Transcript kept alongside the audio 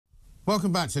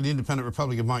Welcome back to the Independent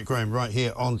Republic of Mike Graham right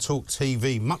here on Talk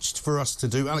TV. Much for us to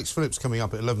do. Alex Phillips coming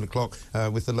up at 11 o'clock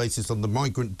with the latest on the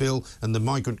migrant bill and the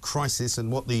migrant crisis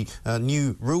and what the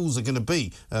new rules are going to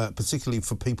be, particularly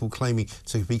for people claiming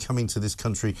to be coming to this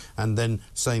country and then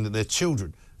saying that they're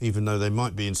children, even though they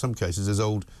might be in some cases as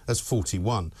old as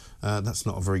 41. That's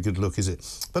not a very good look, is it?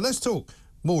 But let's talk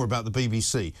more about the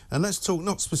BBC, and let's talk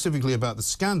not specifically about the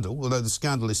scandal, although the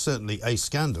scandal is certainly a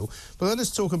scandal, but let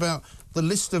us talk about the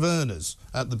list of earners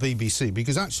at the BBC,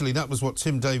 because actually that was what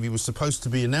Tim Davie was supposed to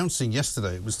be announcing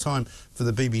yesterday. It was time for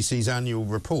the BBC's annual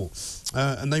report,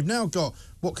 and they've now got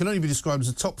what can only be described as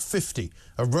a top 50,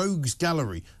 a rogues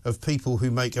gallery of people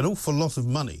who make an awful lot of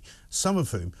money, some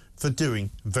of whom for doing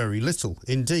very little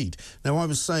indeed. Now, I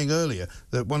was saying earlier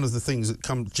that one of the things that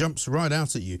jumps right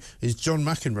out at you is John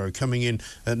McEnroe coming in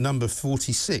at number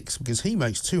 46, because he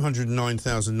makes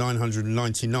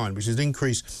 $209,999, which is an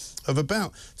increase of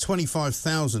about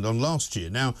 25,000 on last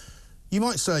year. Now, you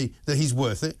might say that he's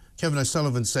worth it. Kevin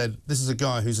O'Sullivan said this is a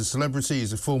guy who's a celebrity.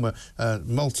 He's a former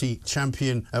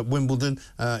multi-champion at Wimbledon.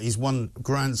 He's won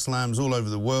Grand Slams all over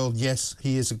the world. Yes,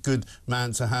 he is a good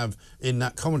man to have in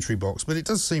that commentary box, but it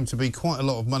does seem to be quite a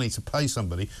lot of money to pay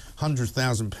somebody,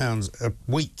 £100,000 a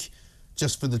week,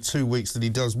 just for the 2 weeks that he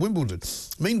does Wimbledon.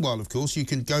 Meanwhile, of course, you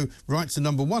can go right to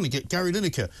number one and get Gary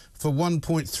Lineker for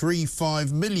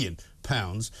 £1.35 million.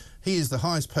 He is the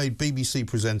highest paid BBC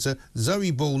presenter. Zoe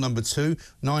Ball, number 2,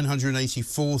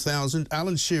 984,000.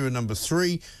 Alan Shearer, number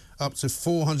 3, up to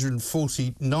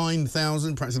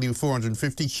 449,000, practically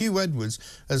 450. Hugh Edwards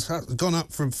has gone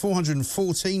up from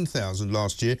 414,000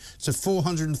 last year to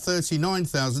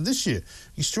 439,000 this year.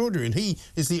 Extraordinary. And he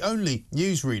is the only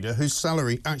newsreader whose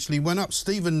salary actually went up.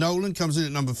 Stephen Nolan comes in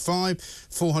at number 5,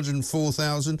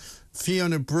 404,000.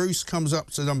 Fiona Bruce comes up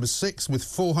to number 6 with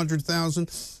 400,000.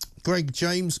 Greg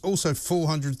James, also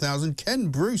 400,000. Ken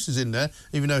Bruce is in there,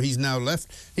 even though he's now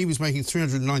left. He was making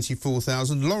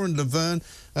 394,000. Lauren Laverne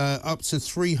up to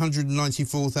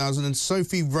 394,000. And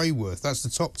Sophie Rayworth, that's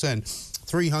the top 10,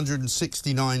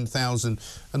 369,000.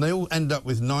 And they all end up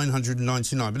with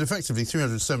 999, but effectively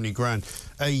 370 grand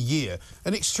a year.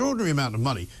 An extraordinary amount of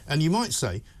money. And you might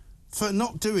say, for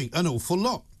not doing an awful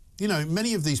lot. You know,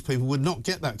 many of these people would not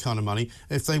get that kind of money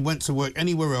if they went to work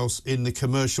anywhere else in the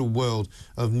commercial world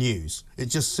of news. It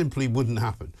just simply wouldn't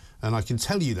happen. And I can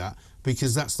tell you that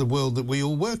because that's the world that we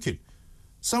all work in.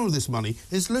 Some of this money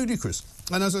is ludicrous.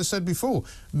 And as I said before,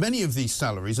 many of these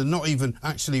salaries are not even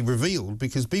actually revealed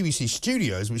because BBC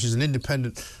Studios, which is an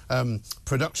independent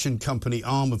production company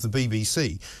arm of the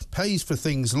BBC, pays for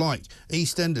things like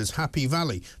EastEnders, Happy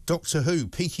Valley, Doctor Who,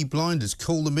 Peaky Blinders,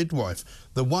 Call the Midwife,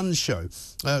 The One Show.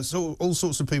 So all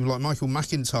sorts of people like Michael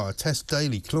McIntyre, Tess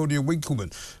Daly, Claudia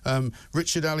Winkleman,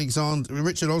 Richard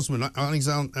Osman,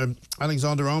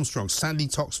 Alexander Armstrong, Sandy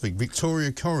Toksvig,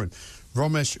 Victoria Corrin,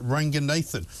 Romesh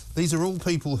Ranganathan. These are all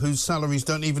people whose salaries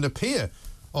don't even appear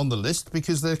on the list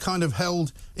because they're kind of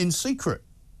held in secret.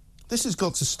 This has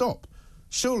got to stop.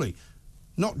 Surely,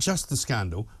 not just the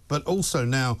scandal, but also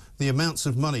now the amounts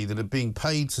of money that are being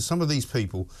paid to some of these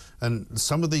people, and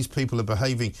some of these people are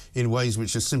behaving in ways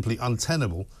which are simply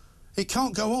untenable. It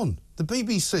can't go on. The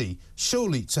BBC,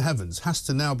 surely to heavens, has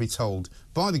to now be told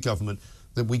by the government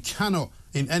that we cannot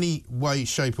in any way,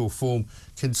 shape or form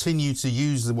continue to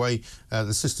use the way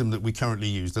the system that we currently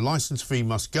use. The licence fee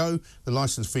must go. The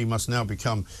licence fee must now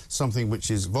become something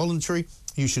which is voluntary.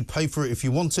 You should pay for it if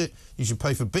you want it. You should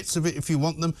pay for bits of it if you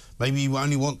want them. Maybe you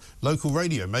only want local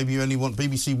radio. Maybe you only want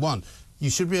BBC One. You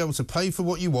should be able to pay for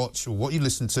what you watch or what you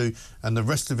listen to, and the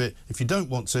rest of it, if you don't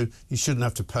want to, you shouldn't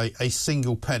have to pay a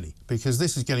single penny, because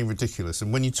this is getting ridiculous.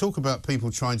 And when you talk about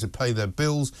people trying to pay their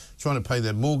bills, trying to pay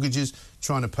their mortgages,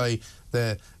 trying to pay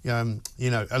their,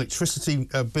 electricity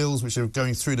bills, which are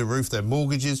going through the roof, their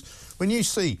mortgages, when you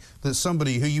see that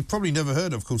somebody who you've probably never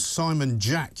heard of, called Simon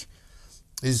Jack,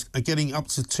 is getting up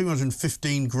to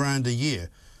 215 grand a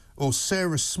year, or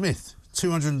Sarah Smith,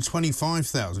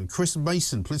 225,000. Chris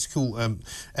Mason, political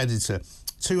editor,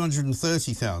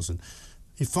 230,000.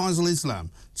 Faisal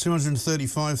Islam,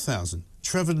 235,000.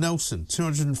 Trevor Nelson,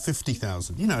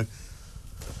 250,000. You know,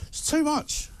 it's too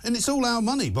much. And it's all our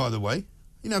money, by the way.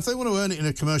 You know, if they want to earn it in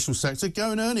a commercial sector,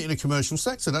 go and earn it in a commercial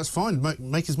sector. That's fine.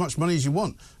 Make as much money as you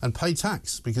want and pay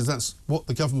tax, because that's what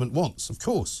the government wants, of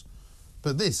course.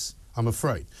 But this, I'm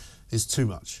afraid, is too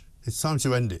much. It's time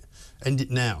to end it. End it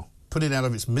now. Put it out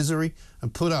of its misery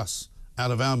and put us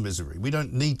out of our misery. We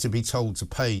don't need to be told to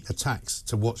pay a tax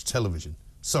to watch television.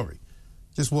 Sorry.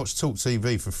 Just watch Talk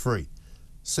TV for free.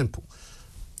 Simple.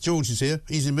 George is here.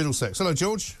 He's in Middlesex. Hello,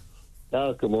 George.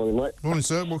 Oh, good morning, mate. Morning,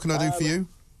 sir. What can I do for you?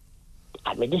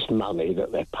 I mean, this money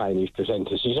that they're paying these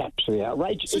presenters is absolutely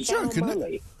outrageous. It's a joke, isn't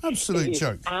money. it? Absolute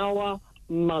joke. Our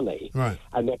money. Right.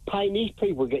 And they're paying these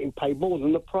people getting paid more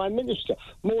than the Prime Minister.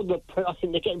 I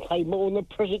think they're getting paid more than the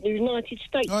President of the United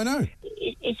States. I know.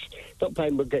 It's not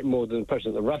paying, but getting more than the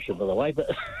President of Russia, by the way, but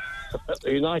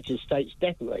the United States,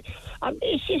 definitely.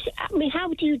 It's just, I mean, how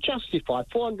do you justify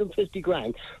 450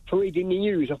 grand for reading the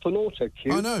news off an auto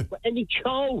cue? I know. What any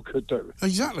child could do.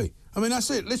 Exactly. I mean,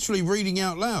 that's it. Literally reading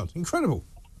out loud. Incredible.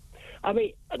 I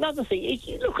mean, another thing is,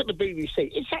 you look at the BBC.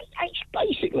 It's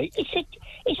basically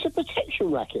it's a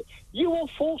protection racket. You are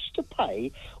forced to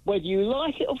pay, whether you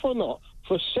like it or not,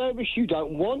 for a service you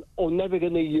don't want or never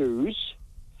going to use.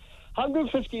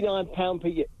 £159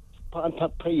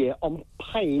 per year on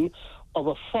pain of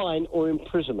a fine or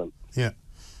imprisonment. Yeah.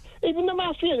 Even the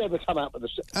mafia never come out with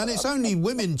And it's only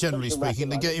women, generally speaking,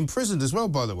 that get imprisoned as well,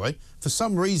 by the way. For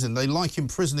some reason, they like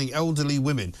imprisoning elderly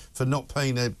women for not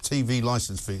paying their TV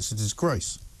licence fees. It's a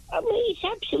disgrace. I mean, it's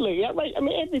absolutely outrageous. I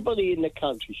mean, everybody in the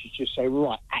country should just say,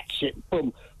 right, that's it,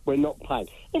 boom, we're not paying.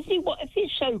 If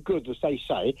it's so good, as they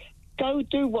say, go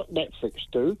do what Netflix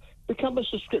do, become a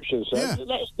subscription service. Yeah.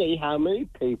 Let's see how many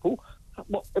people,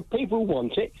 if people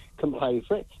want it, can pay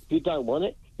for it. If you don't want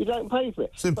it, you don't pay for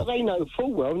it. Simple. But they know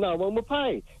full well no one will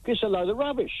pay. It's a load of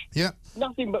rubbish. Yeah.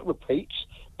 Nothing but repeats.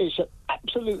 It's an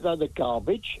absolute load of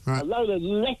garbage, right. A load of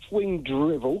left-wing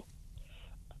drivel.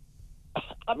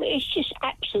 I mean, it's just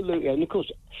absolutely... And, of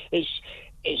course, it's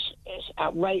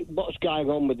outrageous what's going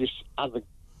on with this other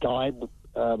guy.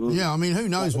 Yeah, I mean, who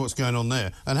knows what's going on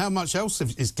there and how much else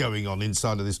is going on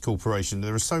inside of this corporation.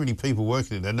 There are so many people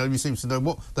working in there. Nobody seems to know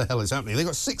what the hell is happening. They've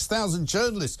got 6,000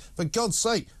 journalists, for God's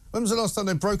sake. When was the last time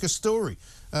they broke a story?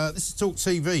 This is Talk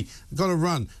TV. Got to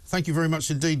run. Thank you very much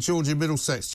indeed, George in Middlesex.